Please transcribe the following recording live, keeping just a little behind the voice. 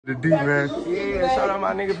The D man. Yeah, shout out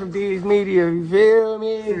my nigga from D's Media, you feel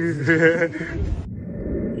me?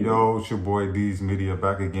 Yo, it's your boy D's Media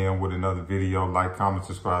back again with another video. Like, comment,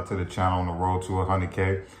 subscribe to the channel on the road to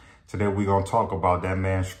 100K. Today we gonna talk about that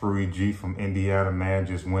man Screwy G from Indiana, man.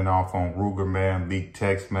 Just went off on Rooga, man. Leaked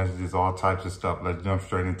text messages, all types of stuff. Let's jump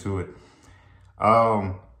straight into it.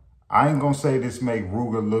 I ain't gonna say this make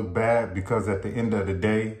Rooga look bad because at the end of the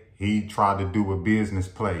day, he tried to do a business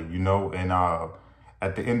play, you know, and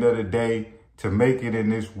at the end of the day, to make it in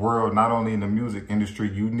this world, not only in the music industry,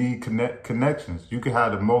 you need connections. You can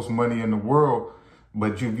have the most money in the world,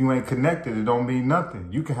 but if you ain't connected, it don't mean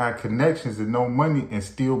nothing. You can have connections and no money and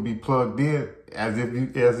still be plugged in as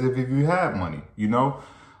if you had money, you know.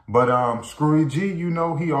 But Screwy G, you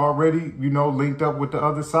know, he already, you know, linked up with the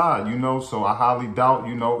other side, you know. So I highly doubt,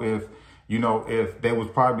 you know, if they was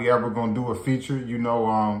probably ever gonna do a feature, you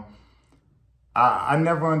know. I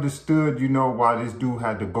never understood, you know, why this dude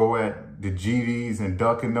had to go at the GDs and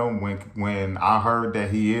ducking them when I heard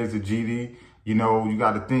that he is a GD. You know, you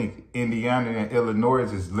got to think Indiana and Illinois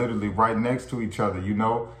is literally right next to each other, you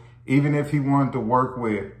know. Even if he wanted to work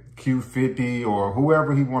with Q50 or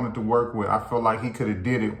whoever he wanted to work with, I feel like he could have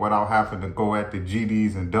did it without having to go at the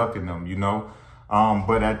GDs and ducking them, you know.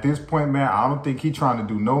 But at this point, man, I don't think he trying to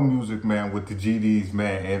do no music, man, with the GDs,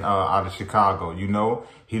 man, and out of Chicago, you know.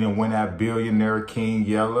 He didn't win that billionaire King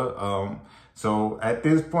Yella. So at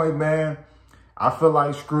this point, man, I feel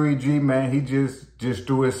like Screwy G, man, he just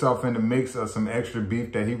threw himself in the mix of some extra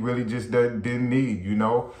beef that he really just didn't need, you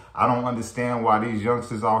know. I don't understand why these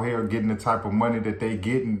youngsters out here are getting the type of money that they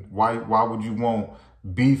getting. Why would you want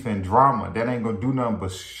beef and drama? That ain't gonna do nothing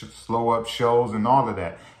but slow up shows and all of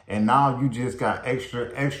that. And now you just got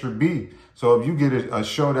extra beef. So if you get a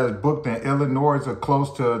show that's booked in Illinois or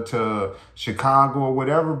close to Chicago or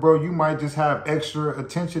whatever, bro, you might just have extra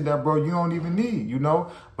attention that, bro, you don't even need, you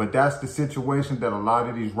know? But that's the situation that a lot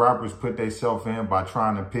of these rappers put themselves in by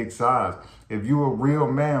trying to pick sides. If you a real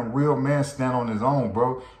man stand on his own,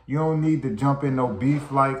 bro. You don't need to jump in no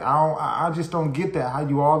beef. Like, I just don't get that. How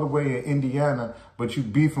you all the way in Indiana, but you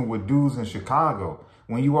beefing with dudes in Chicago.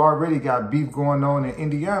 When you already got beef going on in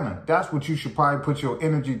Indiana, that's what you should probably put your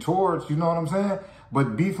energy towards, you know what I'm saying?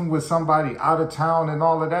 But beefing with somebody out of town and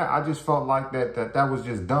all of that, I just felt like that was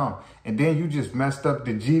just dumb. And then you just messed up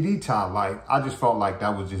the GD tie. Like, I just felt like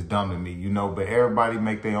that was just dumb to me, you know, but everybody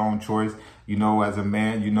make their own choice. You know, as a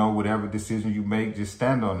man, you know, whatever decision you make, just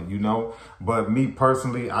stand on it, you know. But me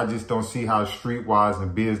personally, I just don't see how street-wise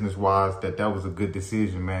and business-wise that was a good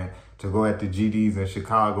decision, man, to go at the GDs in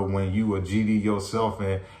Chicago when you a GD yourself,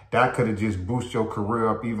 and that could have just boosted your career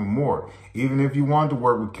up even more. Even if you wanted to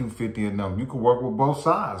work with Q50 and them, you could work with both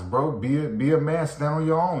sides, bro. Be a man, stand on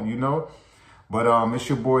your own, you know. But it's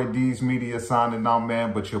your boy D's Media signing out,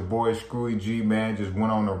 man. But your boy Screwy G, man, just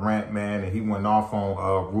went on a rant, man, and he went off on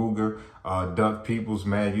Rooga, Duck Peoples,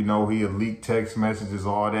 man. You know, he had leaked text messages,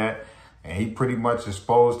 all that, and he pretty much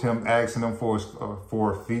exposed him, asking him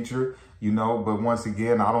for a feature, you know. But once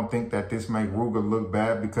again, I don't think that this make Rooga look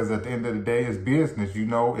bad because at the end of the day, it's business, you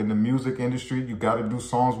know. In the music industry, you got to do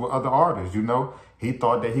songs with other artists, you know. He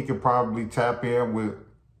thought that he could probably tap in with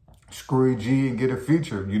Screwy G and get a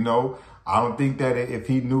feature, you know. I don't think that if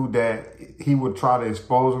he knew that he would try to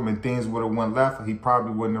expose him and things would have went left, he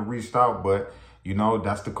probably wouldn't have reached out. But, you know,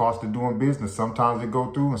 that's the cost of doing business. Sometimes it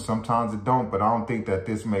go through and sometimes it don't. But I don't think that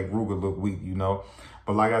this make Rooga look weak, you know.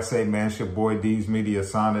 But like I say, man, it's your boy D's Media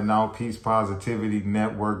signing out. Peace, positivity,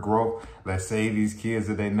 network growth. Let's save these kids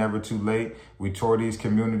that they never too late. We tore these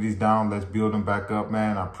communities down. Let's build them back up,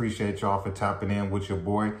 man. I appreciate y'all for tapping in with your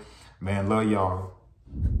boy. Man, love y'all.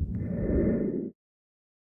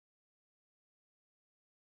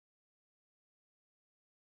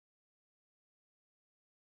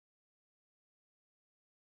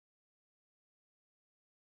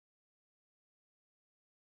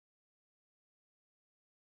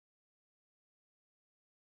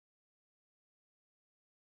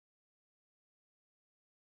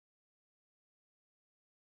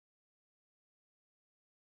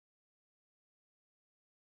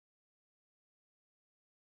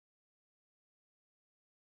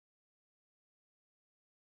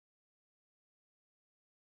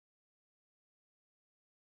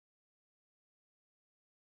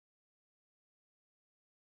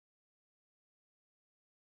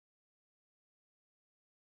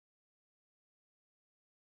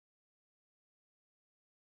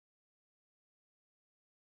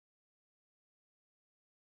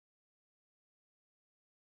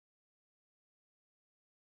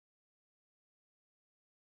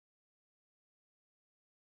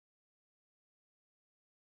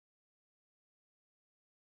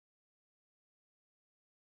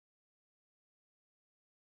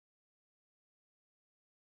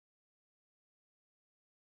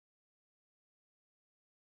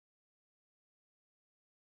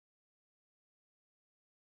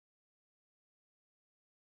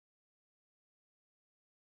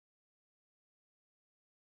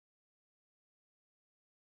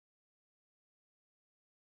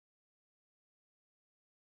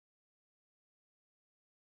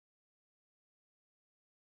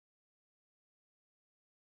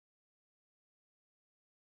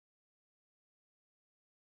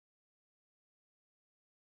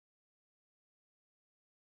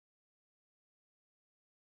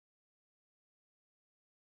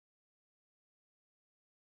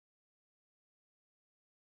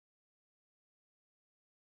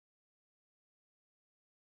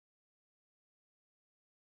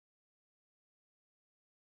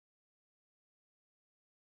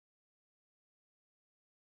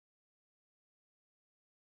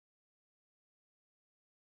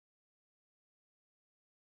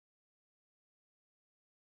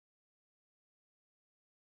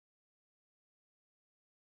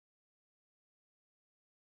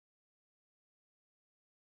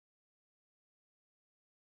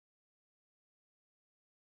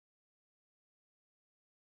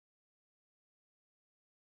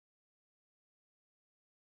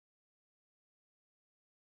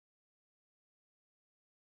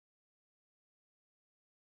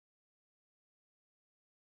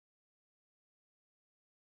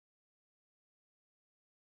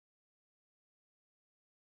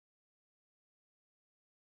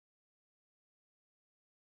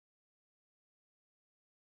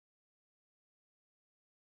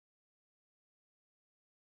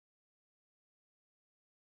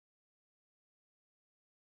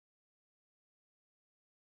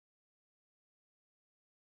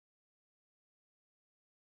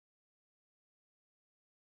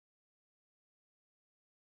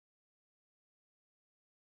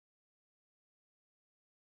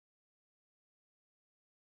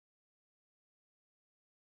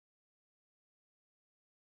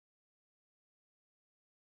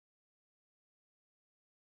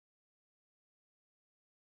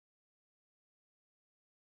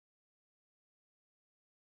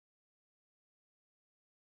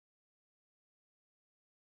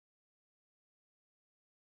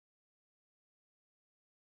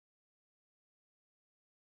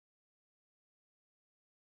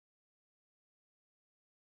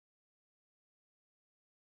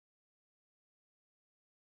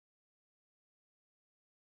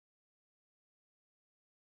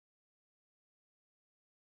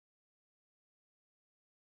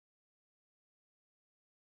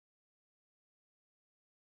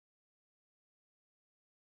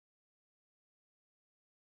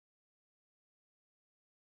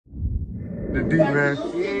 The D, man.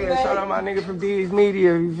 Yeah, shout out my nigga from D's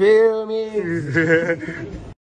Media, you feel me?